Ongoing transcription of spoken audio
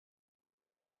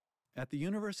At the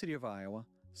University of Iowa,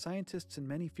 scientists in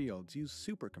many fields use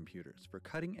supercomputers for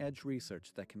cutting-edge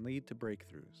research that can lead to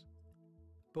breakthroughs.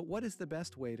 But what is the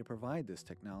best way to provide this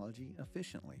technology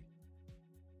efficiently?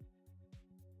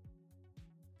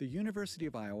 The University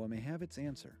of Iowa may have its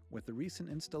answer with the recent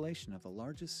installation of the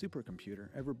largest supercomputer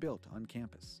ever built on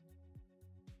campus.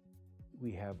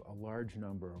 We have a large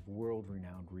number of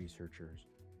world-renowned researchers,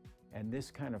 and this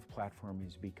kind of platform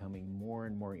is becoming more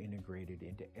and more integrated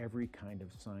into every kind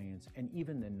of science and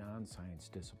even the non-science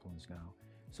disciplines now.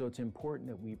 So it's important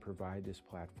that we provide this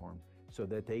platform so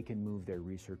that they can move their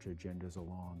research agendas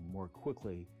along more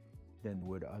quickly than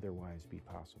would otherwise be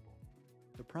possible.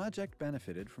 The project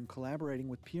benefited from collaborating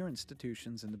with peer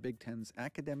institutions in the Big Ten's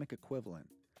academic equivalent,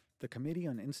 the Committee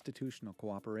on Institutional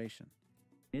Cooperation.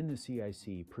 In the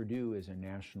CIC, Purdue is a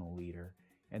national leader,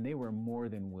 and they were more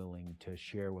than willing to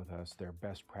share with us their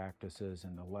best practices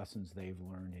and the lessons they've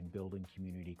learned in building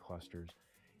community clusters.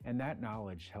 And that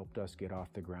knowledge helped us get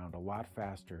off the ground a lot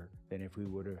faster than if we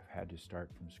would have had to start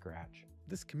from scratch.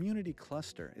 This community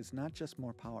cluster is not just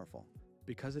more powerful.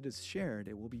 Because it is shared,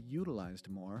 it will be utilized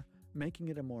more, making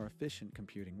it a more efficient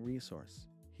computing resource.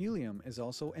 Helium is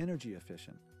also energy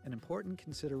efficient, an important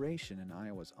consideration in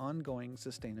Iowa's ongoing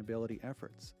sustainability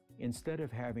efforts. Instead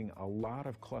of having a lot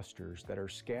of clusters that are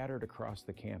scattered across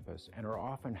the campus and are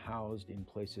often housed in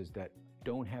places that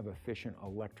don't have efficient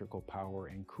electrical power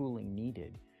and cooling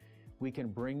needed, we can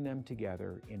bring them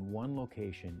together in one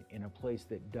location in a place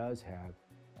that does have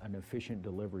an efficient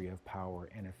delivery of power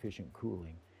and efficient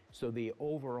cooling. So the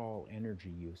overall energy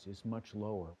use is much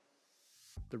lower.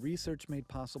 The research made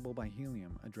possible by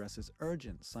Helium addresses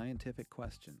urgent scientific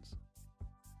questions.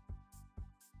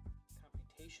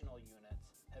 Computational units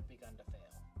have begun to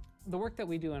fail. The work that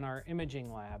we do in our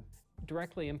imaging lab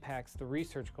directly impacts the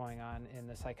research going on in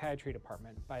the psychiatry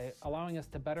department by allowing us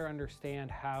to better understand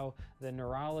how the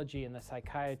neurology and the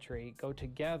psychiatry go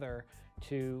together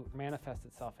to manifest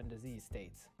itself in disease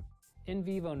states. In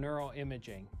vivo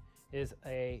neuroimaging is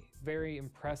a very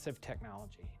impressive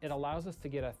technology. It allows us to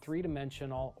get a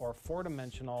three-dimensional or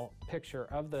four-dimensional picture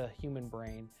of the human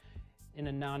brain in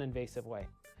a non-invasive way.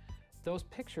 Those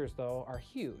pictures, though, are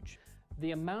huge.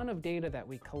 The amount of data that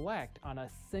we collect on a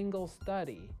single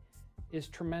study is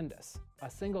tremendous. A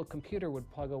single computer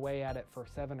would plug away at it for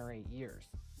 7 or 8 years.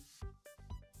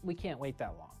 We can't wait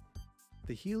that long.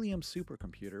 The Helium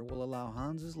supercomputer will allow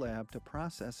Hans's lab to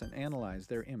process and analyze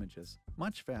their images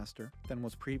much faster than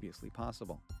was previously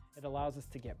possible. It allows us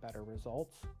to get better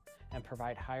results and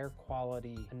provide higher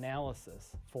quality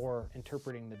analysis for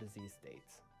interpreting the disease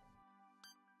states.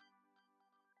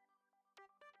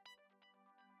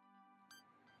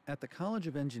 At the College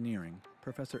of Engineering,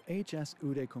 Professor H.S.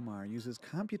 Uday Kumar uses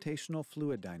computational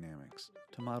fluid dynamics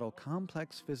to model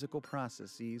complex physical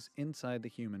processes inside the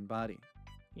human body.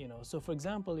 So for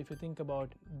example, if you think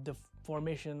about the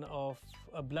formation of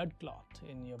a blood clot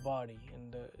in your body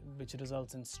and which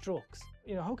results in strokes,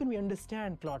 how can we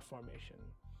understand clot formation?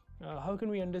 How can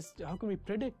we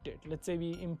predict it? Let's say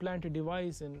we implant a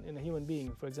device in a human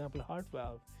being, for example, a heart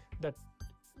valve, that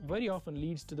very often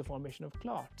leads to the formation of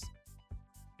clots.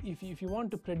 If you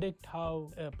want to predict how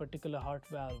a particular heart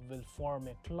valve will form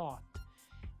a clot,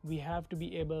 we have to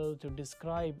be able to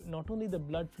describe not only the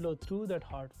blood flow through that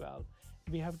heart valve,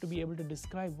 we have to be able to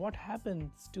describe what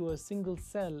happens to a single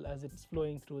cell as it's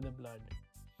flowing through the blood,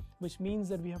 which means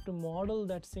that we have to model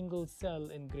that single cell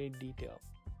in great detail.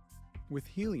 With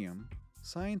Helium,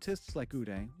 scientists like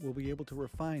Uday will be able to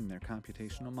refine their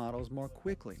computational models more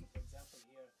quickly.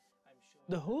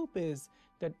 The hope is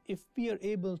that if we are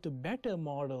able to better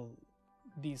model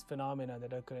these phenomena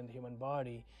that occur in the human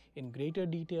body in greater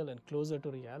detail and closer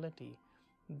to reality,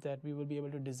 that we will be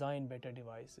able to design better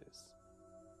devices.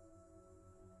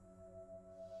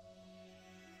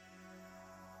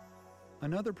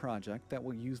 Another project that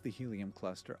will use the Helium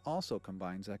cluster also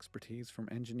combines expertise from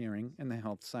engineering and the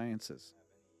health sciences.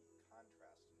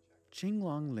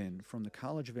 Qinglong Lin from the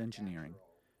College of Engineering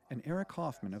and Eric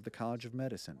Hoffman of the College of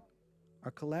Medicine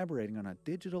are collaborating on a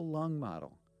digital lung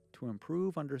model to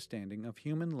improve understanding of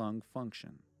human lung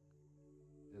function.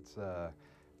 It's a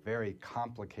very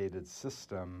complicated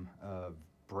system of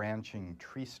branching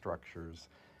tree structures,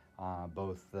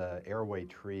 both the airway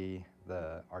tree,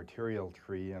 the arterial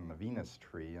tree, and the venous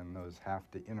tree, and those have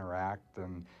to interact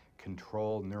and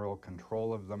neural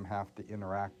control of them have to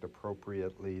interact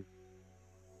appropriately.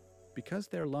 Because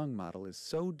their lung model is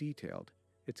so detailed,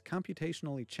 it's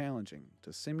computationally challenging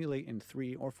to simulate in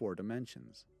 3 or 4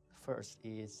 dimensions. First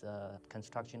is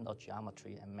construction of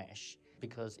geometry and mesh.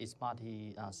 because it's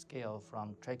multi-scale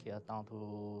from trachea down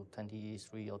to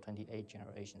 23 or 28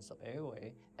 generations of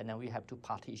airway. And then we have to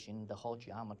partition the whole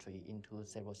geometry into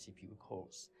several CPU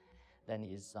cores. Then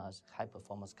it's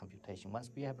high-performance computation.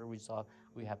 Once we have a result,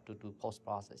 we have to do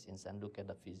post-processing and look at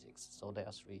the physics. So there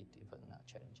are three different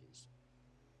challenges.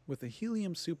 With the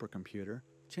Helium supercomputer,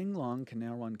 Qinglong can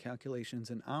now run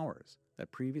calculations in hours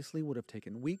that previously would have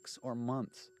taken weeks or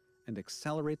months and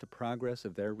accelerate the progress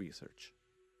of their research.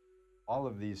 All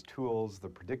of these tools, the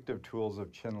predictive tools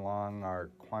of Qinglong, our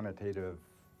quantitative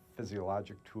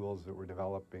physiologic tools that we're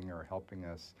developing, are helping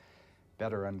us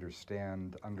better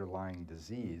understand underlying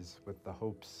disease with the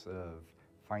hopes of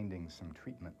finding some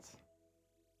treatments.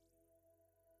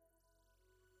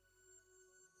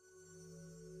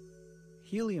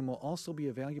 Helium will also be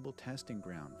a valuable testing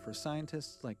ground for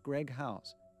scientists like Greg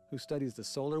House, who studies the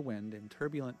solar wind and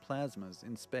turbulent plasmas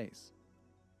in space.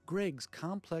 Greg's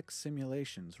complex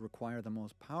simulations require the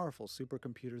most powerful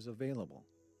supercomputers available,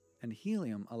 and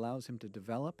Helium allows him to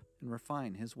develop and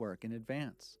refine his work in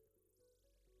advance.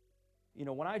 You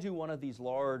know, when I do one of these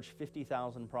large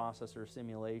 50,000 processor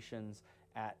simulations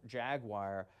at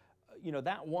Jaguar, you know,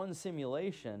 that one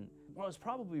simulation was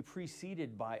probably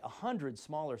preceded by 100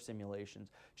 smaller simulations,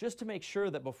 just to make sure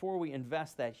that before we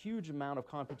invest that huge amount of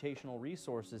computational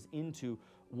resources into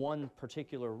one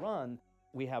particular run,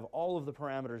 we have all of the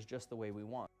parameters just the way we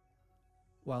want.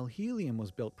 While Helium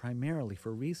was built primarily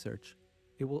for research,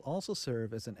 it will also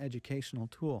serve as an educational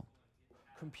tool.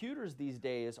 Computers these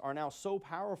days are now so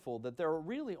powerful that there are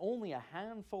really only a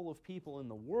handful of people in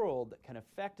the world that can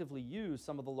effectively use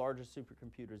some of the largest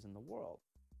supercomputers in the world.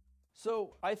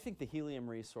 So I think the Helium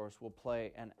resource will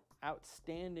play an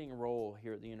outstanding role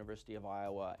here at the University of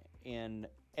Iowa in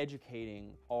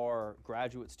educating our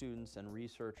graduate students and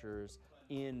researchers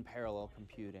in parallel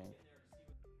computing.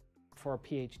 For a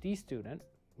PhD student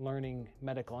learning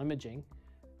medical imaging,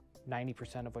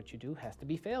 90% of what you do has to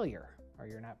be failure, or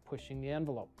you're not pushing the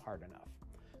envelope hard enough.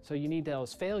 So you need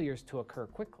those failures to occur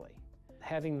quickly.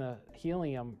 Having the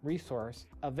Helium resource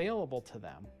available to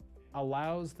them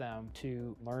allows them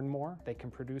to learn more, they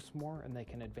can produce more, and they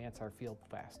can advance our field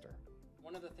faster.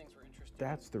 One of the things we're interested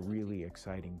That's the really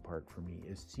exciting part for me,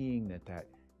 is seeing that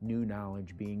new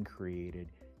knowledge being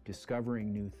created,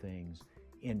 discovering new things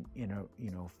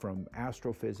from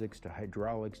astrophysics to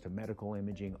hydraulics to medical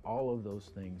imaging. All of those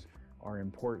things are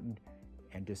important,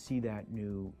 and to see that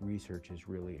new research is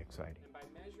really exciting.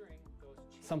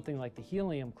 Something like the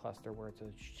Helium cluster, where it's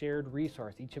a shared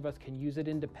resource, each of us can use it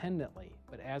independently,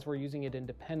 but as we're using it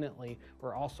independently,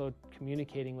 we're also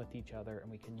communicating with each other,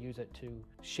 and we can use it to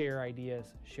share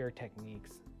ideas, share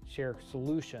techniques, share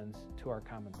solutions to our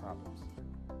common problems.